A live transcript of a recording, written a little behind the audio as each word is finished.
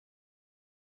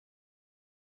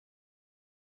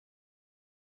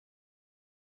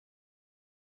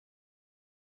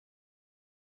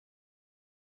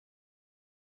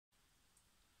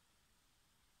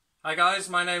Hi guys,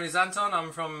 my name is Anton.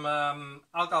 I'm from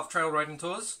Algarve Trailriding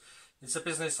Tours. It's a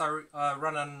business I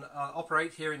run and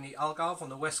operate here in the Algarve on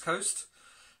the west coast.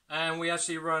 And we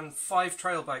actually run 5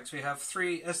 trail bikes. We have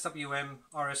 3 SWM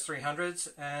RS300s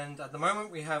and at the moment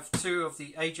we have 2 of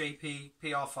the AJP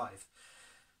PR5.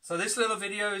 So this little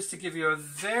video is to give you a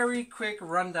very quick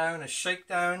rundown, a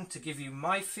shakedown, to give you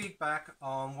my feedback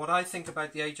on what I think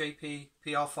about the AJP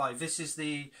PR5. This is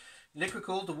the liquid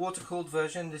cooled, the water cooled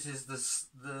version. This is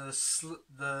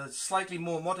the slightly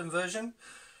more modern version.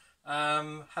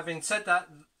 Having said that,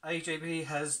 AJP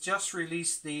has just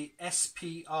released the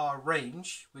SPR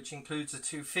range, which includes a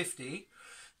 250.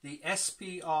 The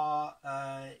SPR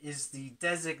is the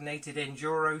designated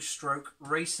Enduro stroke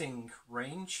racing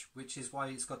range, which is why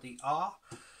it's got the R.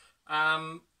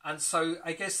 And so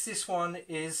I guess this one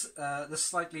is the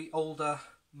slightly older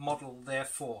model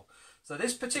therefore. So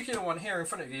this particular one here in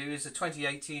front of you is a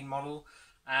 2018 model,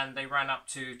 and they ran up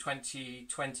to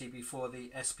 2020 before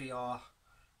the SPR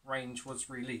range was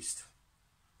released.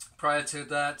 Prior to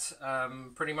that,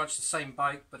 pretty much the same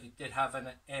bike, but it did have an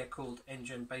air-cooled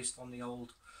engine based on the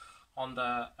old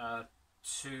Honda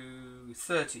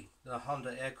 230, the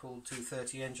Honda air-cooled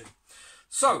 230 engine.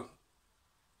 So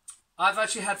I've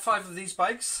actually had 5 of these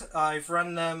bikes. I've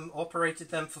run them,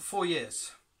 operated them for 4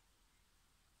 years.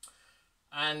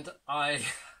 And I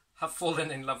have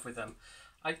fallen in love with them.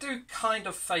 I do kind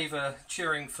of favour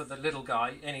cheering for the little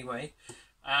guy anyway,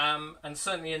 and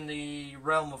certainly in the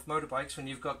realm of motorbikes, when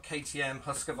you've got KTM,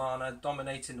 Husqvarna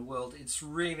dominating the world, it's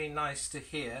really nice to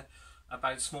hear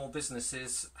about small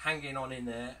businesses hanging on in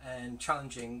there and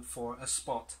challenging for a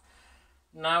spot.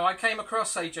 Now, I came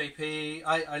across AJP.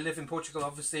 I live in Portugal,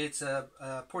 obviously. It's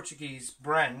a Portuguese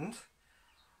brand.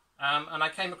 And I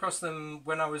came across them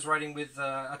when I was riding with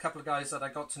a couple of guys that I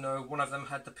got to know. One of them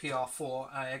had the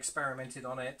PR4. I experimented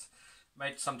on it,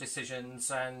 made some decisions,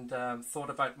 and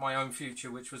thought about my own future,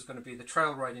 which was going to be the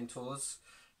trail riding tours.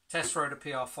 Test rode a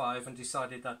PR5 and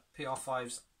decided that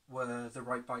PR5s were the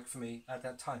right bike for me at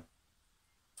that time.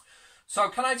 So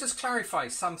can I just clarify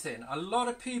something? A lot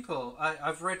of people,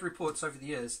 I've read reports over the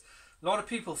years, a lot of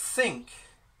people think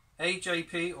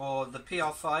AJP or the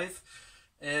PR5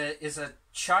 is a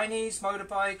Chinese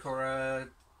motorbike or a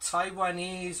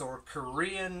Taiwanese or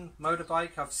Korean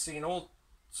motorbike. I've seen all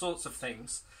sorts of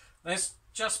things. Let's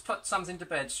just put something to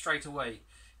bed straight away.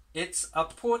 It's a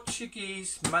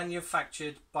Portuguese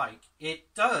manufactured bike.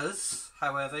 It does,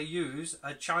 however, use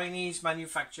a Chinese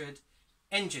manufactured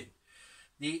engine.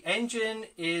 The engine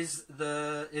is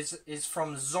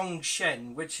from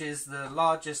Zhongshan, which is the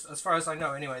largest, as far as I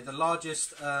know anyway, the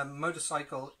largest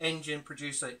motorcycle engine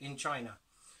producer in China.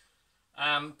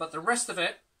 But the rest of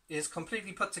it is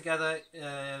completely put together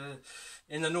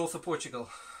in the north of Portugal.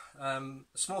 A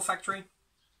small factory,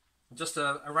 just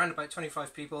around about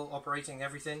 25 people operating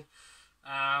everything,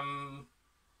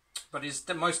 but it's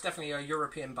most definitely a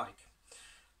European bike.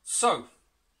 So,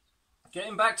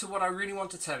 getting back to what I really want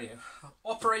to tell you,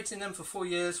 operating them for 4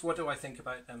 years, what do I think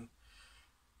about them?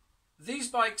 These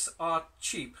bikes are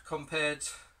cheap compared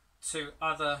to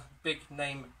other big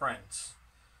name brands.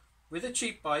 With a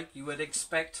cheap bike, you would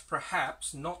expect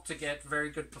perhaps not to get very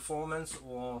good performance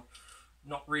or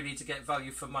not really to get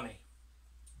value for money.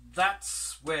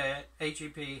 That's where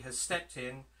AJP has stepped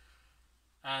in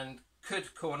and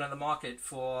could corner the market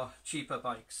for cheaper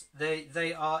bikes.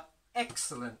 They are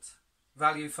excellent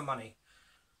value for money.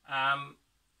 And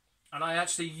I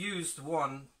actually used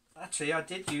one, I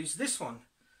did use this one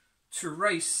to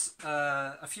race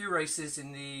a few races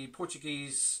in the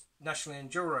Portuguese National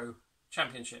Enduro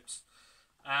Championships,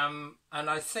 and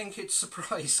I think it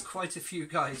surprised quite a few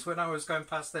guys when I was going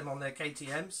past them on their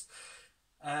KTMs.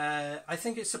 I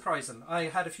think it surprised them. I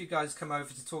had a few guys come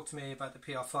over to talk to me about the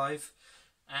PR5,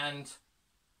 and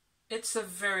it's a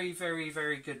very, very,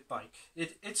 very good bike.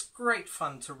 It's great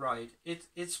fun to ride.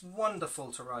 It's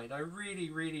wonderful to ride. I really,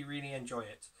 really, really enjoy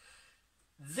it.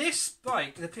 This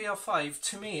bike, the PR5,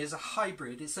 to me is a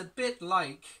hybrid. It's a bit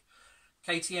like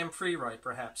KTM Freeride,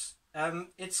 perhaps.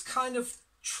 It's kind of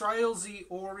trailsy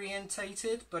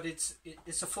orientated, but it's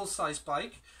a full-size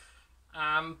bike.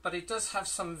 But it does have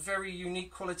some very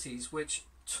unique qualities, which,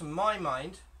 to my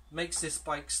mind, makes this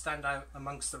bike stand out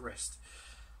amongst the rest.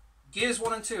 Gears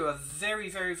 1 and 2 are very,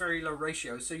 very, very low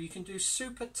ratio, so you can do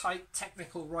super tight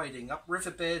technical riding up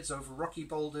riverbeds, over rocky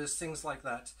boulders, things like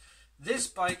that. This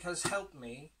bike has helped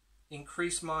me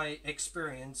increase my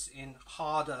experience in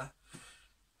harder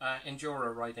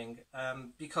enduro riding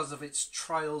because of its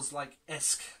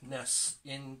trials-like-esque-ness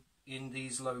in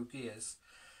these low gears.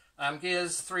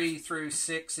 Gears 3 through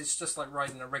 6, it's just like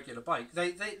riding a regular bike.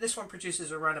 This one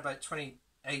produces around about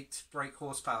 28 brake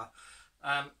horsepower.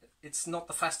 it's not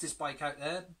the fastest bike out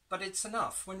there, but it's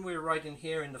enough. When we're riding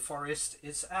here in the forest,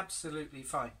 it's absolutely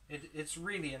fine. It's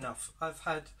really enough. I've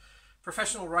had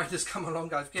professional riders come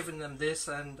along, I've given them this,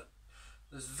 and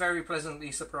I was very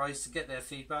pleasantly surprised to get their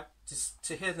feedback,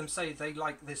 to hear them say they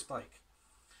like this bike.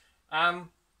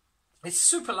 It's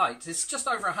super light. It's just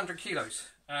over 100 kilos.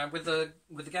 With the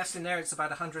gas in there, it's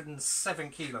about 107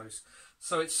 kilos.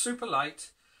 So it's super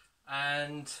light,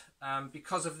 and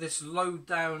because of this low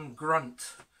down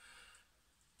grunt,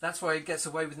 that's why it gets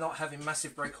away with not having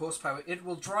massive brake horsepower. It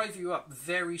will drive you up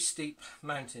very steep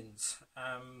mountains.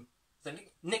 The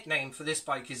nickname for this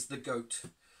bike is the Goat.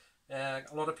 A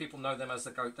lot of people know them as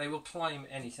the Goat. They will climb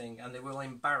anything, and they will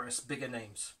embarrass bigger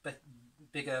names,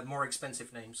 bigger, more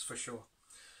expensive names for sure.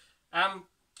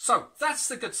 So that's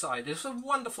the good side. It's a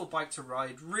wonderful bike to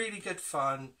ride, really good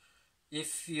fun.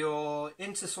 If you're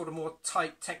into sort of more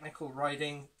tight technical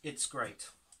riding, it's great.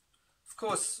 Of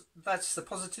course, that's the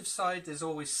positive side. There's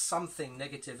always something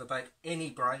negative about any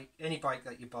bike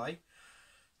that you buy.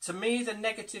 To me, the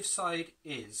negative side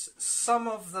is some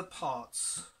of the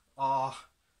parts are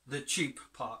the cheap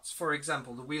parts. For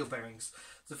example, the wheel bearings.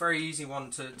 It's a very easy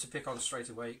one to pick on straight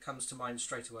away. It comes to mind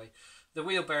straight away. The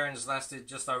wheel bearings lasted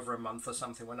just over a month or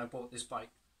something when I bought this bike.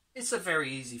 It's a very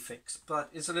easy fix, but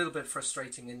it's a little bit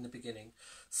frustrating in the beginning.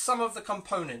 Some of the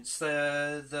components,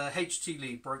 the HT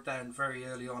lead broke down very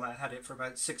early on. I had it for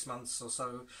about 6 months or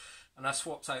so, and I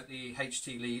swapped out the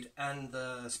HT lead and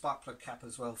the spark plug cap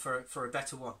as well for a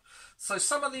better one. So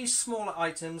some of these smaller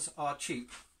items are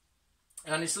cheap,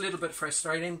 and it's a little bit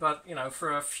frustrating, but you know,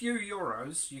 for a few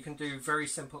euros you can do very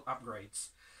simple upgrades.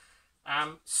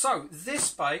 So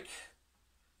this bike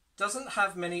doesn't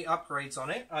have many upgrades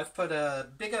on it. I've put a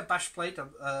bigger bash plate,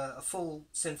 a full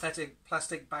synthetic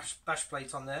plastic bash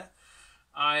plate on there.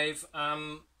 I've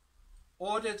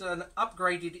ordered an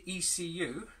upgraded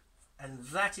ECU, and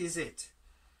that is it.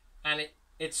 And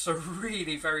it's a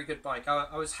really very good bike.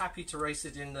 I was happy to race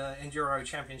it in the Enduro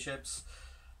Championships.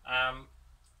 I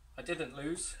didn't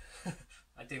lose.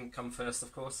 I didn't come first,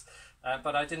 of course,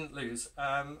 but I didn't lose.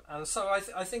 And so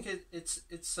I think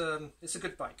it's a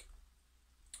good bike.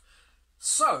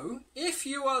 So, if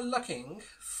you are looking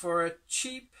for a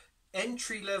cheap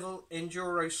entry-level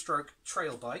enduro stroke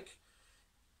trail bike,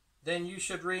 then you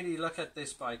should really look at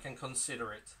this bike and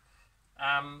consider it.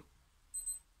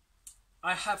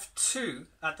 I have 2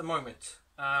 at the moment,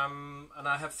 and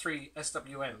I have 3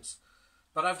 SWMs,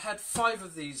 but I've had 5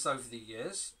 of these over the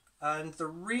years, and the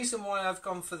reason why I've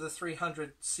gone for the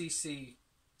 300cc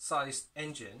sized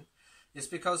engine is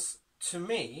because, to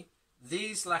me,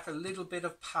 these lack a little bit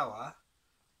of power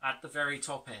at the very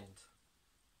top end.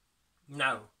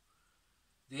 Now,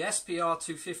 the SPR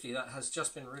 250 that has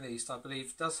just been released, I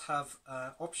believe, does have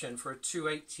an option for a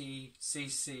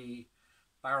 280cc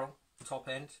barrel top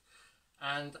end,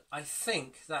 and I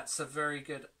think that's a very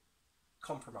good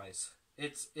compromise.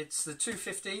 It's the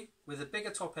 250 with a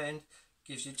bigger top end,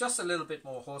 gives you just a little bit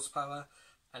more horsepower,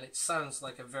 and it sounds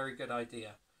like a very good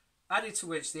idea. Added to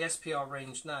which, the SPR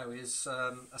range now is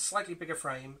a slightly bigger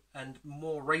frame and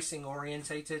more racing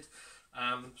orientated,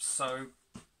 so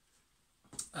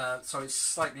it's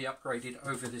slightly upgraded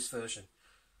over this version.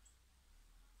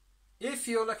 If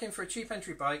you're looking for a cheap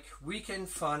entry bike, weekend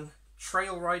fun,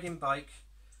 trail riding bike,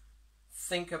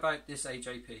 think about this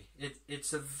AJP.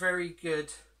 It's a very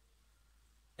good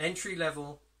entry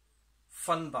level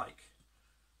fun bike.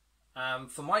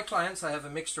 For my clients, I have a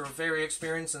mixture of very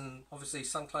experienced, and obviously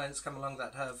some clients come along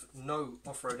that have no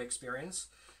off-road experience.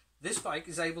 This bike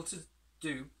is able to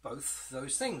do both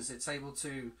those things. It's able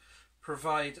to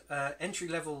provide an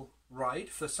entry-level ride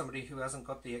for somebody who hasn't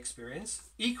got the experience.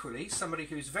 Equally, somebody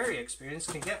who's very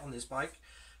experienced can get on this bike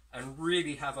and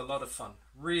really have a lot of fun.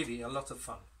 Really a lot of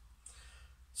fun.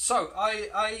 So,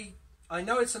 I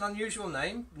know it's an unusual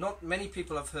name. Not many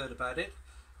people have heard about it.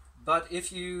 But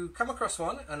if you come across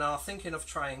one and are thinking of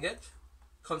trying it,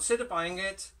 consider buying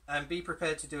it and be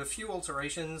prepared to do a few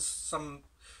alterations, some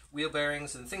wheel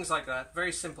bearings and things like that,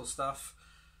 very simple stuff,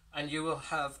 and you will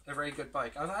have a very good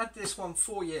bike. I've had this one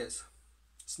 4 years.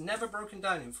 It's never broken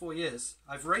down in 4 years.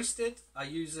 I've raced it, I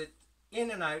use it in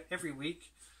and out every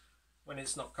week when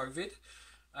it's not COVID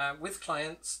with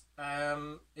clients.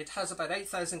 It has about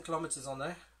 8,000 kilometers on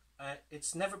there.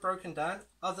 It's never broken down,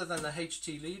 other than the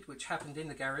HT lead, which happened in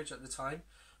the garage at the time.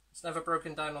 It's never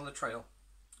broken down on the trail.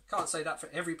 I can't say that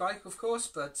for every bike, of course,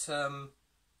 but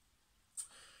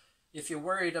if you're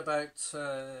worried about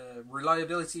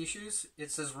reliability issues,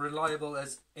 it's as reliable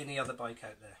as any other bike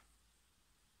out there.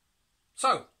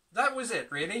 So, that was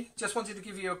it, really. Just wanted to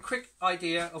give you a quick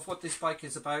idea of what this bike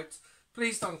is about.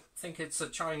 Please don't think it's a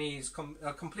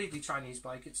completely Chinese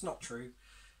bike. It's not true.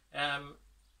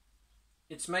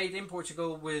 It's made in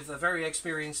Portugal with a very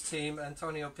experienced team.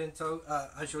 Antonio Pinto,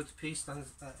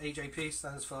 AJP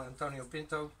stands for Antonio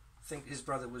Pinto. I think his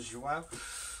brother was João.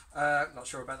 Not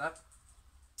sure about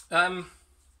that.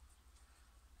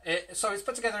 So it's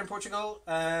put together in Portugal.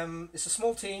 It's a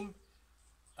small team,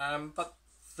 but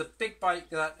the big bike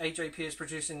that AJP is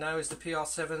producing now is the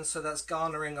PR7, so that's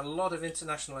garnering a lot of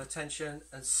international attention,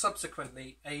 and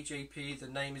subsequently AJP, the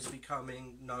name is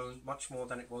becoming known much more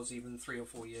than it was even 3 or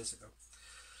 4 years ago.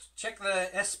 Check the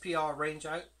SPR range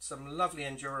out, some lovely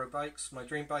enduro bikes. My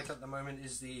dream bike at the moment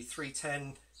is the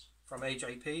 310 from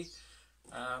AJP.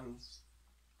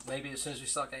 Maybe as soon as we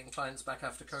start getting clients back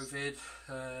after COVID,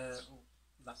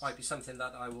 that might be something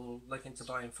that I will look into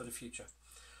buying for the future.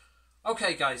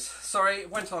 Okay guys, sorry it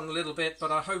went on a little bit,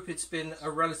 but I hope it's been a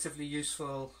relatively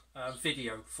useful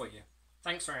video for you.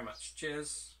 Thanks very much.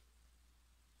 Cheers.